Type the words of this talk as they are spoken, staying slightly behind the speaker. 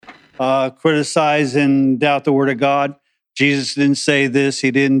criticize and doubt the word of God. Jesus didn't say this,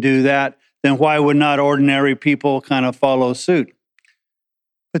 he didn't do that. Then why would not ordinary people kind of follow suit?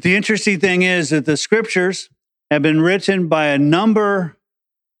 But the interesting thing is that the scriptures have been written by a number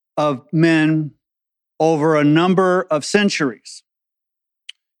of men over a number of centuries.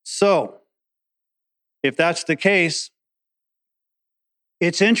 So, if that's the case,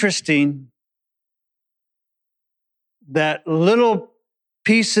 it's interesting that little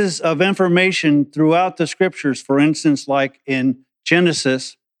pieces of information throughout the scriptures, for instance, like in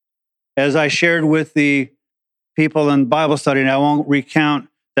Genesis, as I shared with the people in Bible study, and I won't recount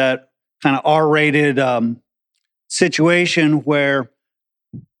that kind of R-rated situation where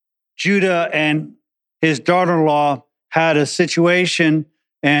Judah and his daughter-in-law had a situation,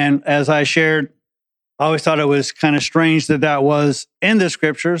 and as I shared, I always thought it was kind of strange that that was in the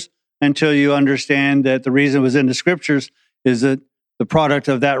scriptures until you understand that the reason it was in the scriptures is that the product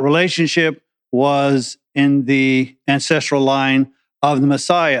of that relationship was in the ancestral line of the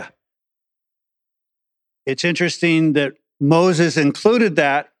Messiah. It's interesting that Moses included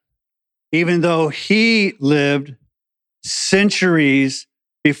that, even though he lived centuries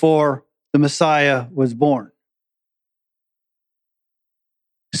before the Messiah was born.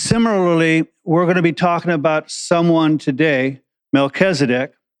 Similarly, we're going to be talking about someone today,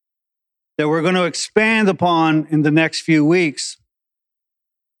 Melchizedek, that we're going to expand upon in the next few weeks.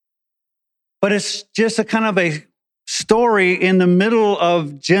 But it's just a kind of a story in the middle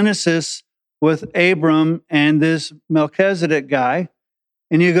of Genesis with Abram and this Melchizedek guy.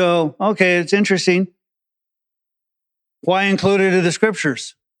 And you go, okay, it's interesting. Why include it in the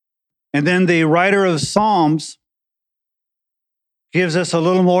scriptures? And then the writer of Psalms gives us a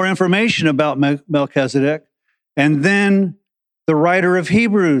little more information about Melchizedek. And then the writer of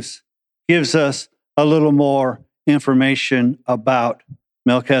Hebrews gives us a little more information about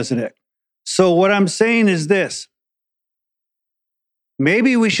Melchizedek. So what I'm saying is this.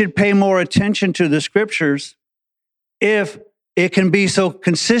 Maybe we should pay more attention to the scriptures if it can be so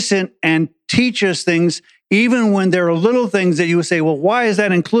consistent and teach us things, even when there are little things that you would say, well, why is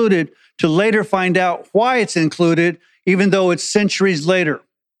that included? To later find out why it's included, even though it's centuries later.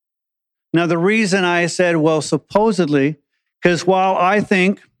 Now, the reason I said, well, supposedly, because while I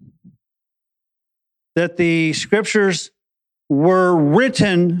think that the scriptures were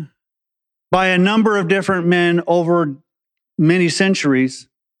written by a number of different men over many centuries,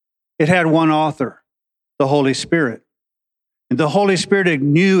 it had one author, the Holy Spirit. And the Holy Spirit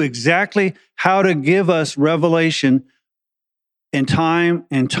knew exactly how to give us revelation in time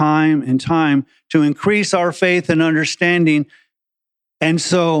and time and time to increase our faith and understanding. And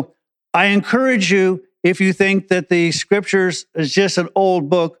so I encourage you, if you think that the scriptures is just an old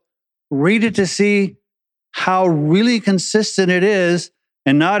book, read it to see how really consistent it is,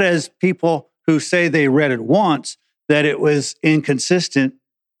 and not as people who say they read it once, that it was inconsistent,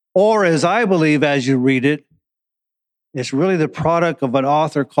 or as I believe as you read it, it's really the product of an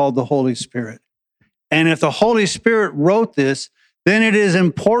author called the Holy Spirit. And if the Holy Spirit wrote this, then it is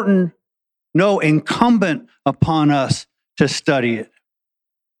important, no, incumbent upon us to study it.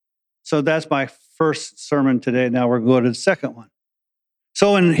 So that's my first sermon today. Now we're going to the second one.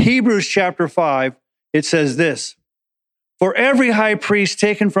 So in Hebrews chapter 5, it says this: for every high priest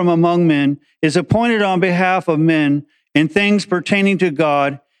taken from among men is appointed on behalf of men in things pertaining to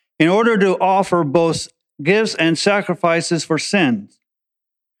God, in order to offer both gifts and sacrifices for sins.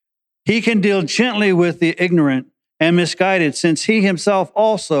 He can deal gently with the ignorant and misguided, since he himself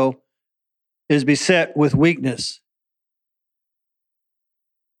also is beset with weakness.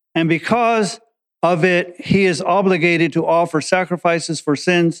 And because of it, he is obligated to offer sacrifices for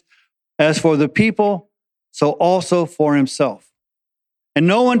sins, as for the people, so also for himself. And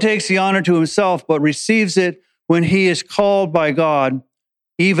no one takes the honor to himself, but receives it when he is called by God,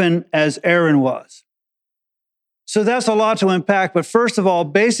 even as Aaron was. So that's a lot to unpack. But first of all,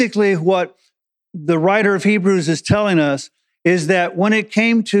 basically what the writer of Hebrews is telling us is that when it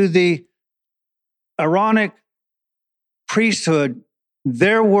came to the Aaronic priesthood,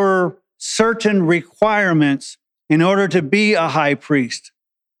 there were certain requirements in order to be a high priest.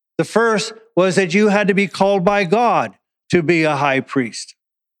 The first was that you had to be called by God to be a high priest.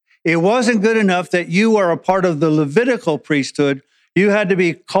 It wasn't good enough that you were a part of the Levitical priesthood. You had to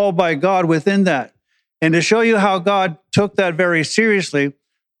be called by God within that. And to show you how God took that very seriously,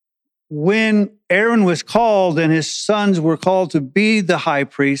 when Aaron was called and his sons were called to be the high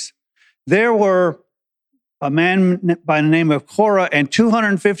priest, there were a man by the name of Korah and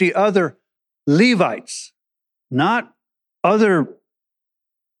 250 other Levites, not other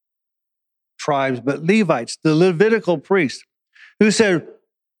tribes, but Levites, the Levitical priests, who said,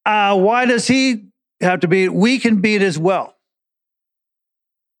 Why does he have to be it? We can be it as well.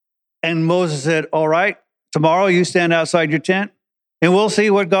 And Moses said, all right, tomorrow you stand outside your tent and we'll see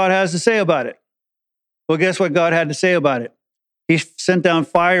what God has to say about it. Well, guess what God had to say about it? He sent down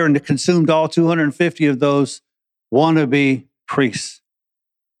fire and consumed all 250 of those wannabe priests,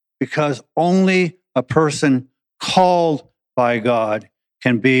 because only a person called by God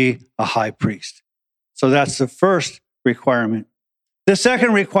can be a high priest. So that's the first requirement. The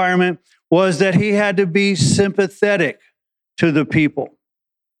second requirement was that he had to be sympathetic to the people.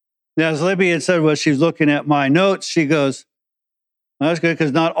 Now, as Libby had said, when she's looking at my notes, she goes, well, that's good,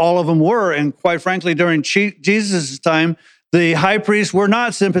 because not all of them were. And quite frankly, during Jesus' time, the high priests were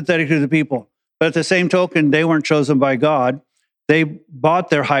not sympathetic to the people. But at the same token, they weren't chosen by God. They bought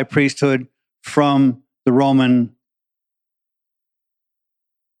their high priesthood from the Roman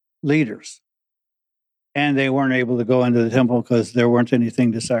leaders. And they weren't able to go into the temple because there weren't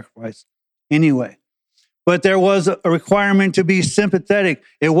anything to sacrifice anyway. But there was a requirement to be sympathetic.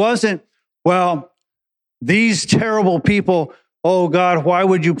 It wasn't, well, these terrible people, oh God, why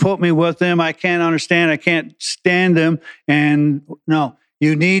would you put me with them? I can't understand. I can't stand them. And no,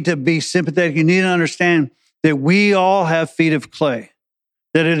 you need to be sympathetic. You need to understand that we all have feet of clay,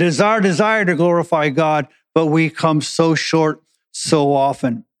 that it is our desire to glorify God, but we come so short so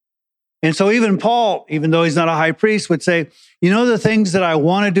often. And so even Paul, even though he's not a high priest, would say, you know, the things that I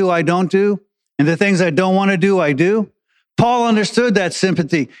want to do, I don't do. And the things I don't want to do, I do. Paul understood that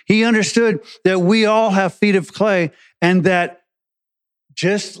sympathy. He understood that we all have feet of clay, and that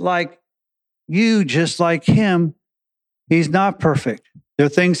just like you, just like him, he's not perfect. There are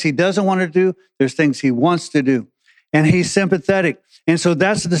things he doesn't want to do. There's things he wants to do. And he's sympathetic. And so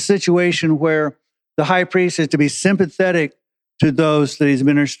that's the situation where the high priest is to be sympathetic to those that he's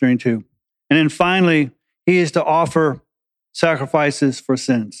ministering to. And then finally, he is to offer sacrifices for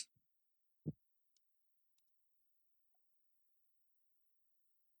sins.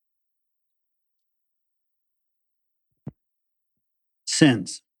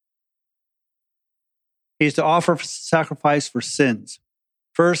 Sins. He's to offer sacrifice for sins.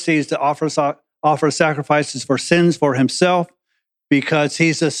 First, he's to offer sacrifices for sins for himself, because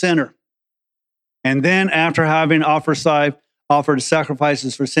he's a sinner. And then after having offered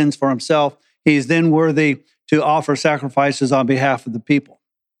sacrifices for sins for himself, he's then worthy to offer sacrifices on behalf of the people.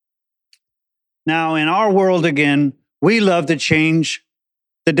 Now, in our world, again, we love to change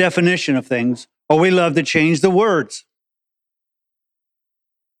the definition of things, or we love to change the words.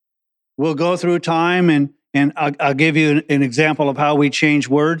 We'll go through time, and I'll give you an example of how we change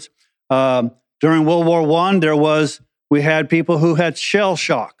words. During World War I, we had people who had shell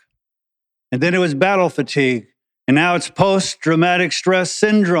shock, and then it was battle fatigue, and now it's post-traumatic stress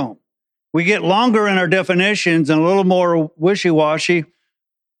syndrome. We get longer in our definitions and a little more wishy-washy,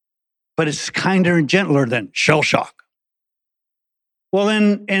 but it's kinder and gentler than shell shock. Well,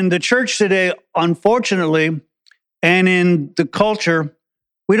 in the church today, unfortunately, and in the culture,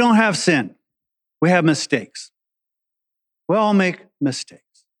 we don't have sin. We have mistakes. We all make mistakes.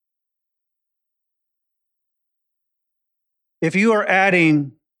 If you are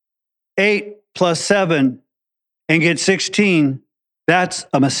adding 8 plus 7 and get 16, that's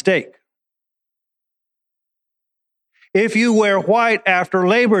a mistake. If you wear white after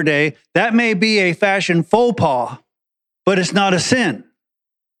Labor Day, that may be a fashion faux pas, but it's not a sin.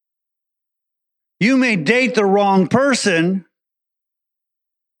 You may date the wrong person.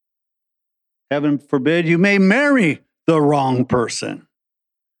 Heaven forbid, you may marry the wrong person.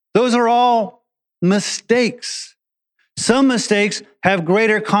 Those are all mistakes. Some mistakes have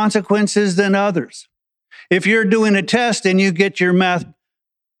greater consequences than others. If you're doing a test and you get your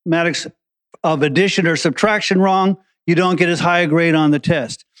mathematics of addition or subtraction wrong, you don't get as high a grade on the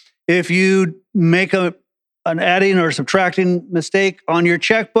test. If you make an adding or subtracting mistake on your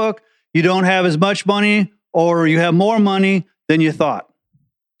checkbook, you don't have as much money, or you have more money than you thought.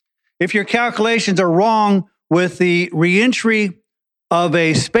 If your calculations are wrong with the reentry of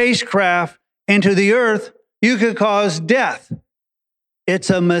a spacecraft into the Earth, you could cause death. It's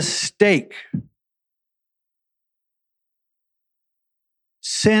a mistake.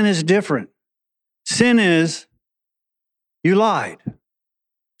 Sin is different. Sin is you lied.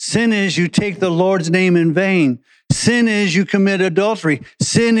 Sin is you take the Lord's name in vain. Sin is you commit adultery.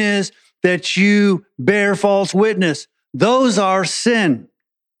 Sin is that you bear false witness. Those are sin.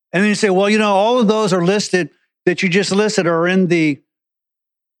 And then you say, well, you know, all of those are listed, that you just listed are in the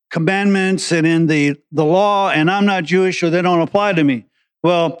commandments and in the law, and I'm not Jewish, so they don't apply to me.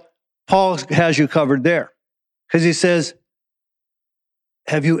 Well, Paul has you covered there, because he says,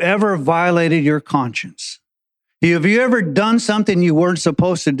 have you ever violated your conscience? Have you ever done something you weren't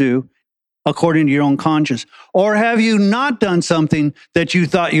supposed to do according to your own conscience? Or have you not done something that you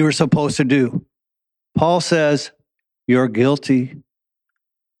thought you were supposed to do? Paul says you're guilty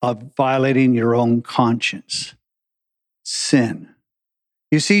of violating your own conscience. Sin.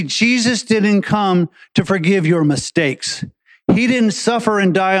 You see, Jesus didn't come to forgive your mistakes. He didn't suffer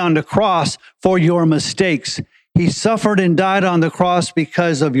and die on the cross for your mistakes. He suffered and died on the cross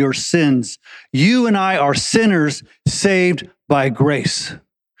because of your sins. You and I are sinners saved by grace.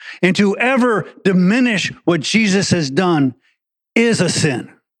 And to ever diminish what Jesus has done is a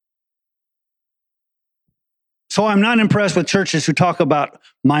sin. So I'm not impressed with churches who talk about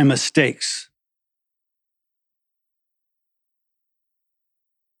my mistakes.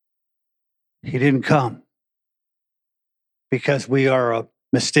 He didn't come because we are a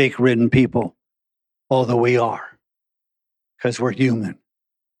mistake-ridden people, although we are, because we're human.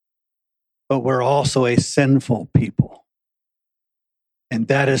 But we're also a sinful people. And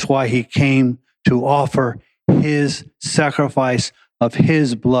that is why he came to offer his sacrifice of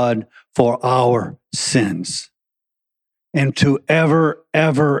his blood for our sins. And to ever,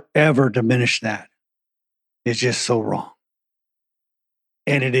 ever, ever diminish that is just so wrong.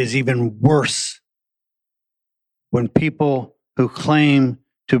 And it is even worse when people who claim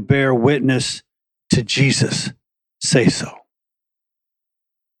to bear witness to Jesus say so.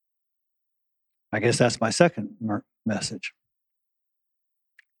 I guess that's my second message.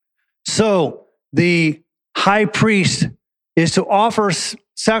 So the high priest is to offer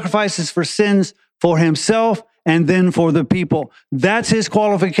sacrifices for sins for himself and then for the people. That's his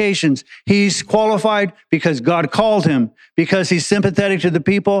qualifications. He's qualified because God called him, because he's sympathetic to the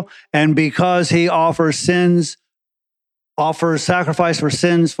people, and because he offers sacrifice for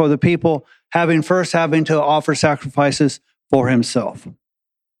sins for the people, having to offer sacrifices for himself.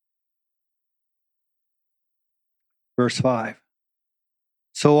 Verse 5.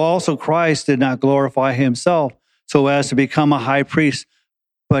 So also Christ did not glorify himself so as to become a high priest,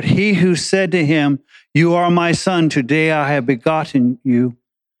 but he who said to him, "You are my son, today I have begotten you."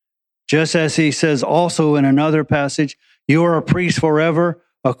 Just as he says also in another passage, "You are a priest forever,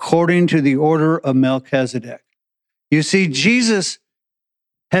 according to the order of Melchizedek." You see, Jesus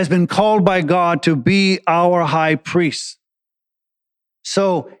has been called by God to be our high priest.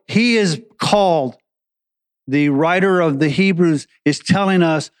 So he is called. The writer of the Hebrews is telling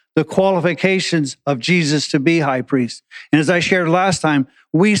us the qualifications of Jesus to be high priest. And as I shared last time,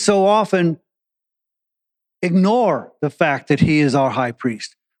 we so often ignore the fact that he is our high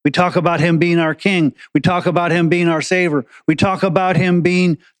priest. We talk about him being our king. We talk about him being our savior. We talk about him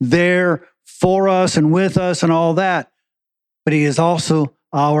being there for us and with us and all that. But he is also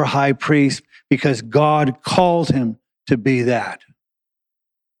our high priest because God called him to be that.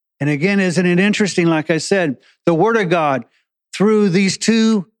 And again, isn't it interesting? Like I said, the Word of God, through these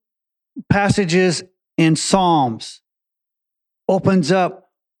two passages in Psalms, opens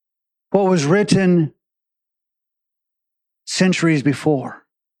up what was written centuries before,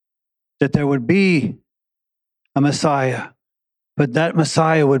 that there would be a Messiah, but that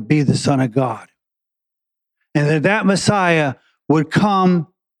Messiah would be the Son of God. And that Messiah would come,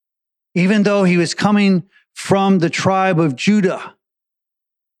 even though he was coming from the tribe of Judah,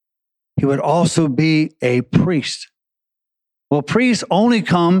 he would also be a priest. Well, priests only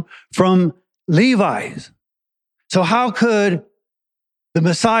come from Levites. So how could the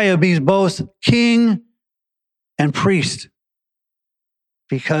Messiah be both king and priest?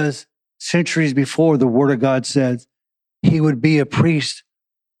 Because centuries before, the Word of God says he would be a priest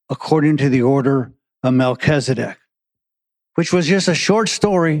according to the order of Melchizedek, which was just a short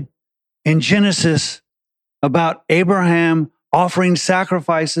story in Genesis about Abraham offering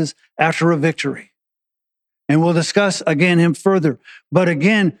sacrifices after a victory. And we'll discuss again him further. But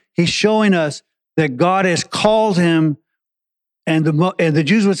again, he's showing us that God has called him, and the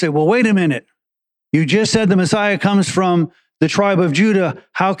Jews would say, well, wait a minute. You just said the Messiah comes from the tribe of Judah.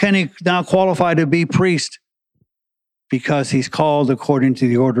 How can he now qualify to be priest? Because he's called according to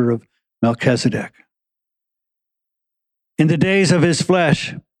the order of Melchizedek. In the days of his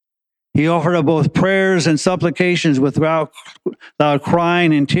flesh, he offered up both prayers and supplications without loud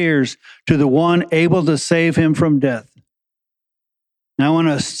crying and tears to the one able to save him from death. Now I want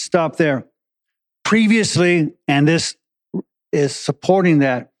to stop there. Previously, and this is supporting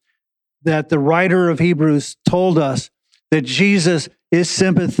that the writer of Hebrews told us that Jesus is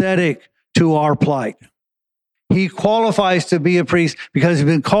sympathetic to our plight. He qualifies to be a priest because he's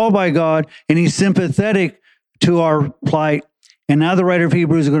been called by God and he's sympathetic to our plight. And now the writer of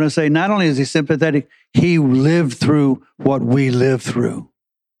Hebrews is going to say, not only is he sympathetic, he lived through what we lived through.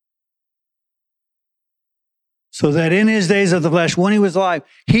 So that in his days of the flesh, when he was alive,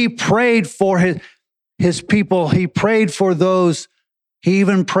 he prayed for his people. He prayed for those. He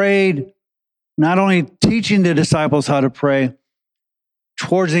even prayed, not only teaching the disciples how to pray,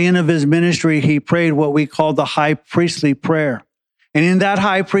 towards the end of his ministry, he prayed what we call the high priestly prayer. And in that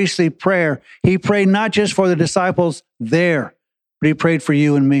high priestly prayer, he prayed not just for the disciples there, but he prayed for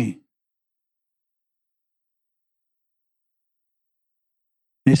you and me.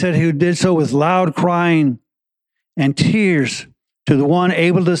 He said he did so with loud crying and tears to the one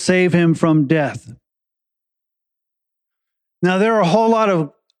able to save him from death. Now, there are a whole lot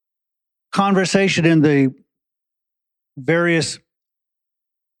of conversation in the various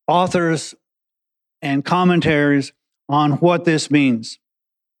authors and commentaries on what this means.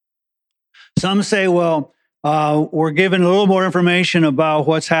 Some say, well, we're given a little more information about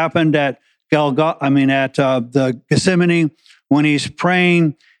what's happened at the Gethsemane when he's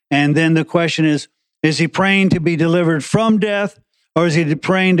praying. And then the question is he praying to be delivered from death, or is he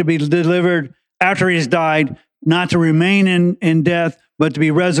praying to be delivered after he's died, not to remain in death, but to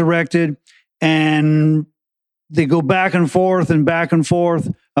be resurrected? And they go back and forth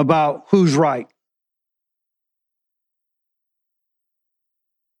about who's right.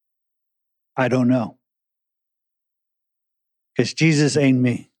 I don't know. Because Jesus ain't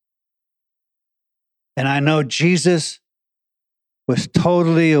me. And I know Jesus was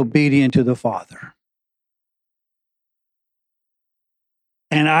totally obedient to the Father.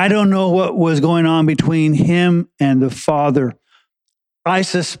 And I don't know what was going on between him and the Father. I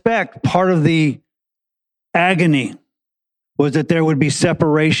suspect part of the agony was that there would be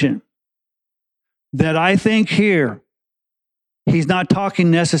separation. That I think here, he's not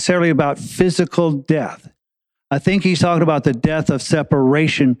talking necessarily about physical death. I think he's talking about the death of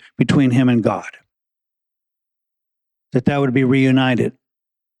separation between him and God. That would be reunited.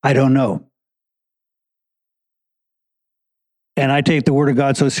 I don't know. And I take the word of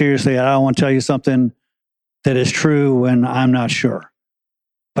God so seriously, I don't want to tell you something that is true when I'm not sure.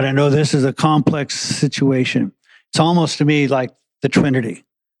 But I know this is a complex situation. It's almost to me like the Trinity.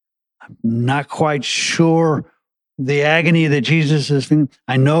 I'm not quite sure the agony that Jesus is feeling.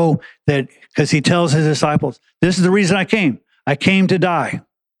 I know that because he tells his disciples, this is the reason I came. I came to die.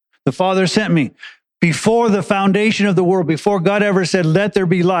 The Father sent me. Before the foundation of the world, before God ever said, let there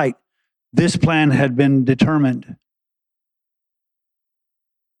be light, this plan had been determined.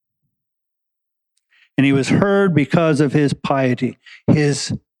 And he was heard because of his piety,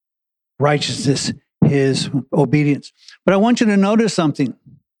 his righteousness, his obedience. But I want you to notice something.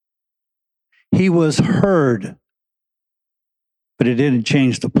 He was heard, but it didn't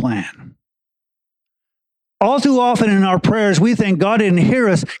change the plan. All too often in our prayers, we think God didn't hear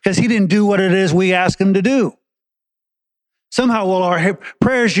us because he didn't do what it is we ask him to do. Somehow, well, our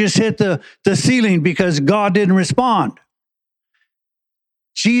prayers just hit the ceiling because God didn't respond.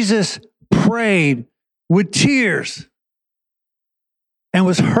 Jesus prayed with tears and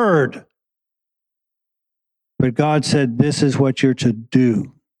was heard. But God said, this is what you're to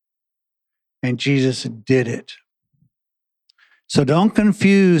do. And Jesus did it. So don't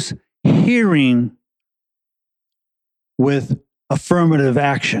confuse hearing with affirmative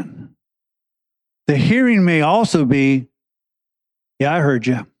action. The hearing may also be, yeah, I heard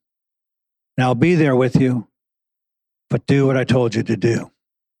you, and I'll be there with you, but do what I told you to do.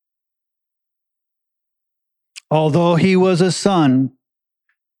 Although he was a son,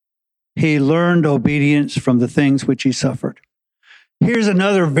 he learned obedience from the things which he suffered. Here's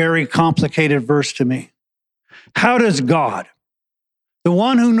another very complicated verse to me. How does God, the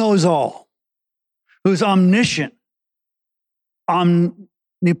one who knows all, who's omniscient,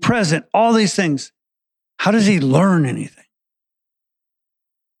 omnipresent, all these things, how does he learn anything?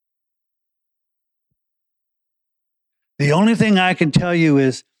 The only thing I can tell you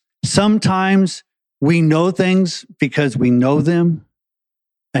is sometimes we know things because we know them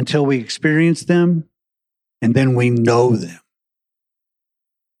until we experience them, and then we know them.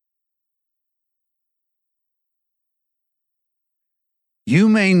 You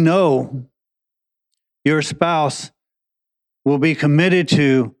may know your spouse will be committed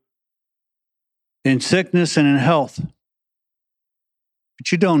to in sickness and in health,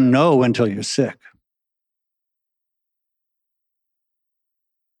 but you don't know until you're sick.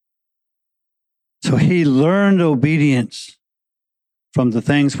 So he learned obedience from the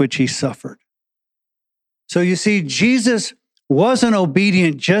things which he suffered. So you see, Jesus wasn't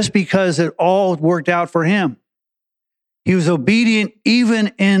obedient just because it all worked out for him. He was obedient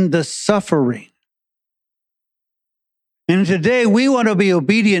even in the suffering. And today we want to be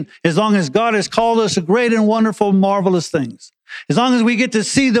obedient as long as God has called us to great and wonderful, marvelous things. As long as we get to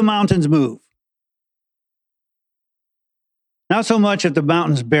see the mountains move. Not so much if the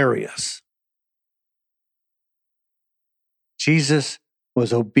mountains bury us. Jesus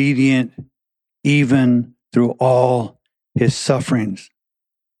was obedient even through all his sufferings.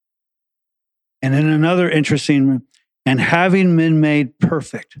 And then another interesting, and having been made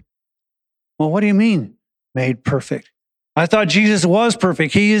perfect. Well, what do you mean made perfect? I thought Jesus was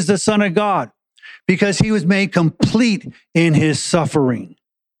perfect. He is the Son of God because he was made complete in his suffering.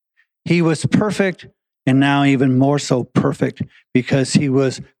 He was perfect, and now even more so perfect because he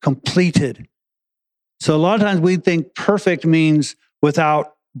was completed. So a lot of times we think perfect means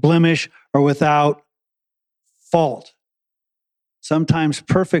without blemish or without fault. Sometimes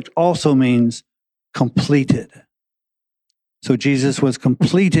perfect also means completed. So Jesus was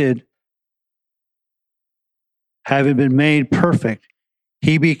completed, having been made perfect.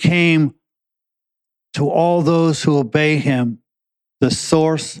 He became, to all those who obey him, the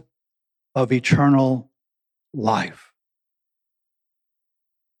source of eternal life.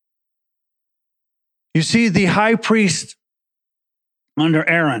 You see, the high priest under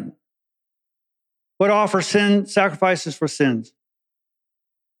Aaron would offer sin sacrifices for sins.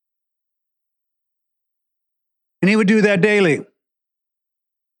 And he would do that daily.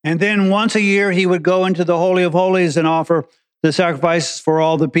 And then once a year, he would go into the Holy of Holies and offer the sacrifices for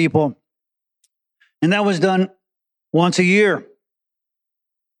all the people. And that was done once a year.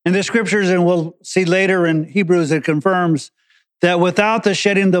 In the scriptures, and we'll see later in Hebrews, it confirms that without the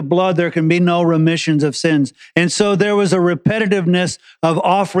shedding of blood, there can be no remissions of sins. And so there was a repetitiveness of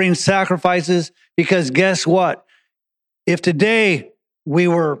offering sacrifices because guess what? If today we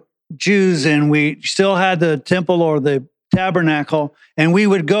were Jews and we still had the temple or the tabernacle, and we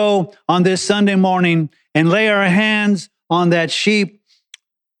would go on this Sunday morning and lay our hands on that sheep.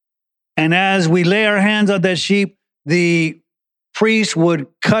 And as we lay our hands on that sheep, the priest would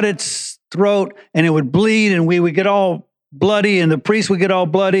cut its throat and it would bleed and we would get all bloody and the priest would get all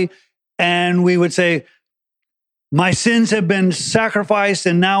bloody. And we would say, my sins have been sacrificed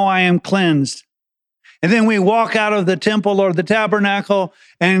and now I am cleansed. And then we walk out of the temple or the tabernacle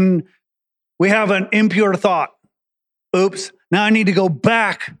and we have an impure thought. Oops, now I need to go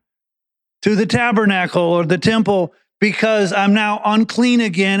back to the tabernacle or the temple because I'm now unclean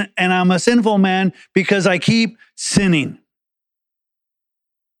again and I'm a sinful man because I keep sinning.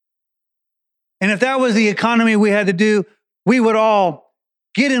 And if that was the economy we had to do, we would all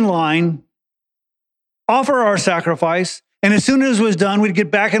get in line, offer our sacrifice, and as soon as it was done, we'd get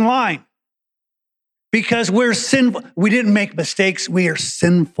back in line. Because we're sinful. We didn't make mistakes. We are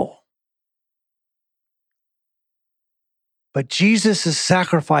sinful. But Jesus'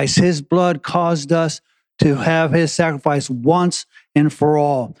 sacrifice, his blood caused us to have his sacrifice once and for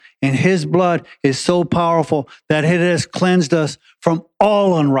all. And his blood is so powerful that it has cleansed us from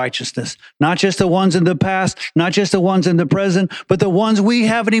all unrighteousness, not just the ones in the past, not just the ones in the present, but the ones we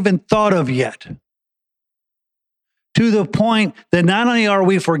haven't even thought of yet. To the point that not only are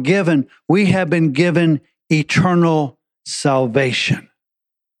we forgiven, we have been given eternal salvation.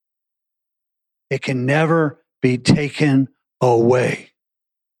 It can never be taken away.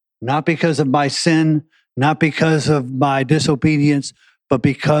 Not because of my sin, not because of my disobedience, but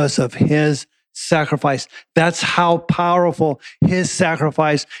because of his sacrifice. That's how powerful his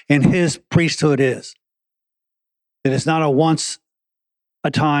sacrifice and his priesthood is. It is not a once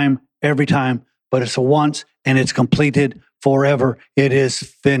a time, every time, but it's a once and it's completed forever. It is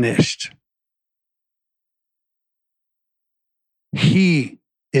finished. He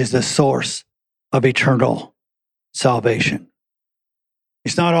is the source of eternal salvation.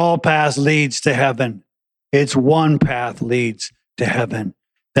 It's not all paths leads to heaven. It's one path leads to heaven.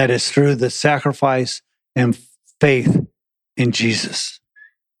 That is through the sacrifice and faith in Jesus.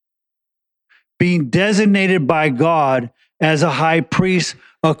 Being designated by God as a high priest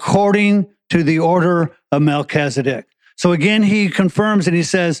according to the order of Melchizedek. So again, he confirms and he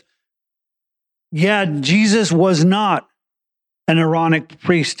says, yeah, Jesus was not an Aaronic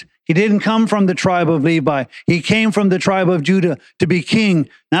priest. He didn't come from the tribe of Levi. He came from the tribe of Judah to be king,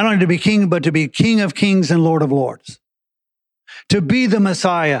 not only to be king, but to be King of kings and Lord of lords. To be the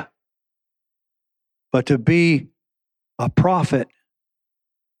Messiah, but to be a prophet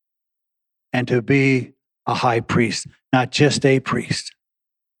and to be a high priest, not just a priest.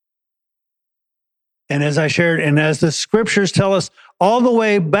 And as I shared, and as the scriptures tell us, all the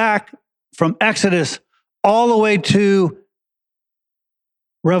way back from Exodus, all the way to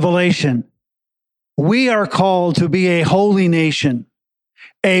Revelation, we are called to be a holy nation,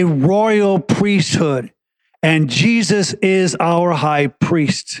 a royal priesthood, and Jesus is our high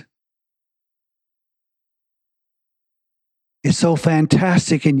priest. It's so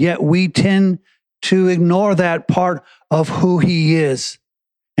fantastic, and yet we tend to ignore that part of who he is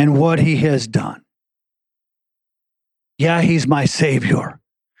and what he has done. Yeah, he's my Savior.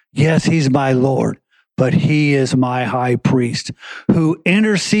 Yes, he's my Lord, but he is my high priest who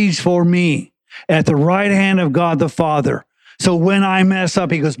intercedes for me at the right hand of God the Father. So when I mess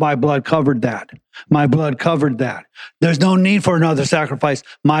up, he goes, my blood covered that. My blood covered that. There's no need for another sacrifice.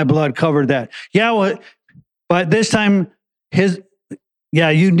 My blood covered that. Yeah, well, but this time,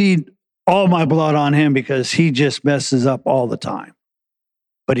 you need all my blood on him because he just messes up all the time.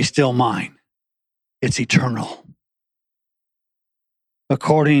 But he's still mine. It's eternal.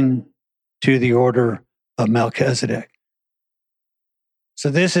 According to the order of Melchizedek. So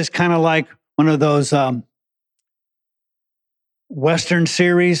this is kind of like one of those Western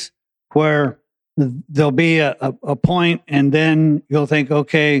series where there'll be a point and then you'll think,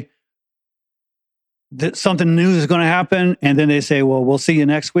 okay, something new is going to happen. And then they say, well, we'll see you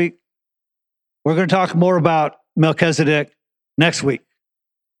next week. We're going to talk more about Melchizedek next week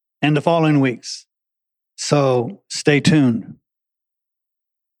and the following weeks. So stay tuned.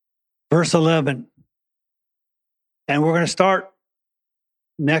 Verse 11. And we're going to start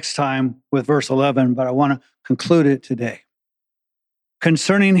next time with verse 11, but I want to conclude it today.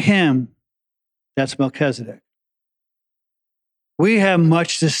 Concerning him, that's Melchizedek, we have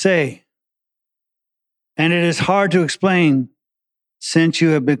much to say, and it is hard to explain since you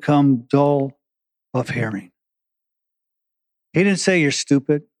have become dull of hearing. He didn't say you're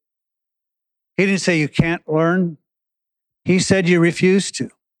stupid. He didn't say you can't learn. He said you refuse to.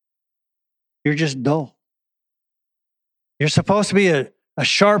 You're just dull. You're supposed to be a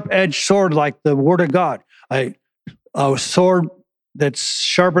sharp-edged sword like the Word of God, a sword that's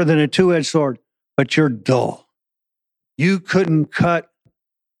sharper than a two-edged sword, but you're dull. You couldn't cut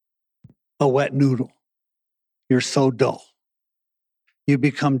a wet noodle. You're so dull. You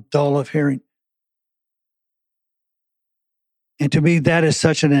become dull of hearing. And to me, that is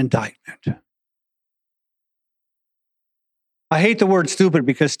such an indictment. I hate the word stupid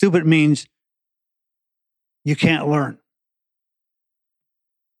because stupid means you can't learn.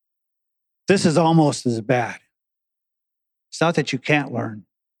 This is almost as bad. It's not that you can't learn,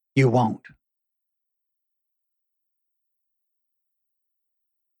 you won't.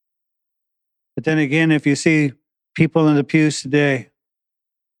 But then again, if you see people in the pews today,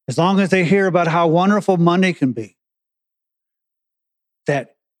 as long as they hear about how wonderful Monday can be,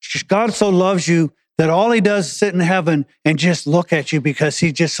 that God so loves you that all he does is sit in heaven and just look at you because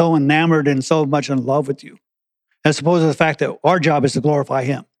he's just so enamored and so much in love with you, as opposed to the fact that our job is to glorify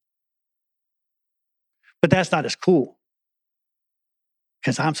him. But that's not as cool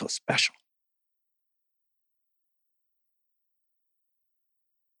because I'm so special.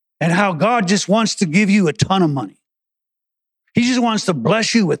 And how God just wants to give you a ton of money. He just wants to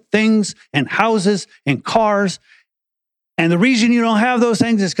bless you with things and houses and cars. And the reason you don't have those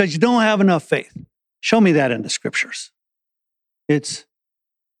things is because you don't have enough faith. Show me that in the scriptures. It's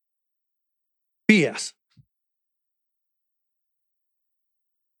BS.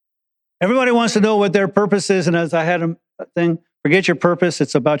 Everybody wants to know what their purpose is. And as I had a thing, forget your purpose.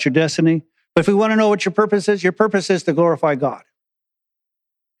 It's about your destiny. But if we want to know what your purpose is to glorify God.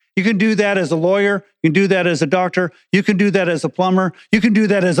 You can do that as a lawyer. You can do that as a doctor. You can do that as a plumber. You can do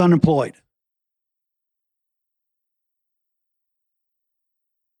that as unemployed.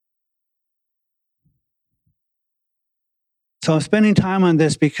 So I'm spending time on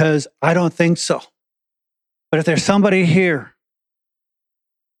this because I don't think so. But if there's somebody here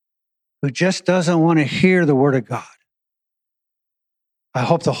who just doesn't want to hear the word of God, I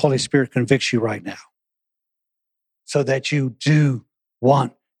hope the Holy Spirit convicts you right now so that you do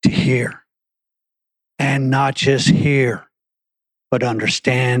want to hear and not just hear, but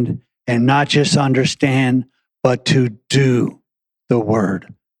understand, and not just understand, but to do the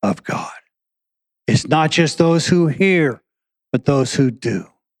word of God. It's not just those who hear, but those who do.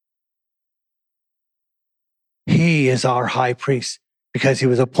 He is our high priest because he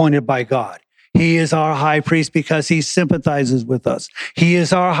was appointed by God. He is our high priest because he sympathizes with us. He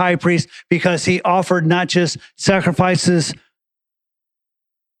is our high priest because he offered not just sacrifices,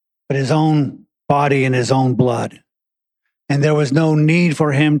 but his own body and his own blood. And there was no need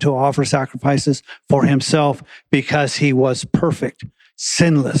for him to offer sacrifices for himself because he was perfect,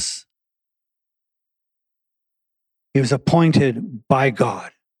 sinless. He was appointed by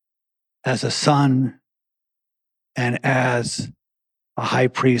God as a son and as a high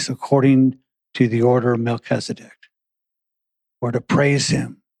priest according to the order of Melchizedek. We're to praise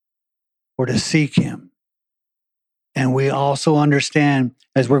him. We're to seek him. And we also understand,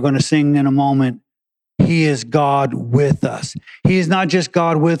 as we're going to sing in a moment, He is God with us. He is not just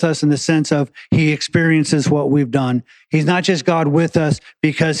God with us in the sense of he experiences what we've done. He's not just God with us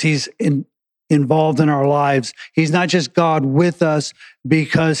because he's involved in our lives. He's not just God with us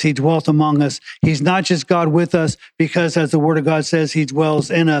because he dwelt among us. He's not just God with us because, as the word of God says, he dwells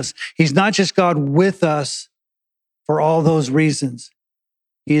in us. He's not just God with us for all those reasons.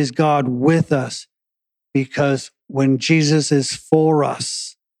 He is God with us because when Jesus is for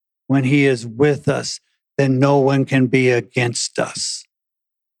us, when he is with us, then no one can be against us.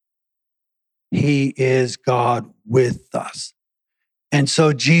 He is God with us. And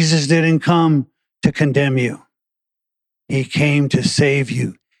so Jesus didn't come to condemn you. He came to save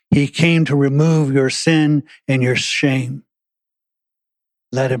you. He came to remove your sin and your shame.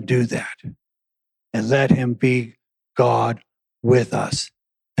 Let him do that. And let him be God with us.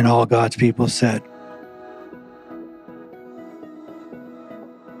 And all God's people said,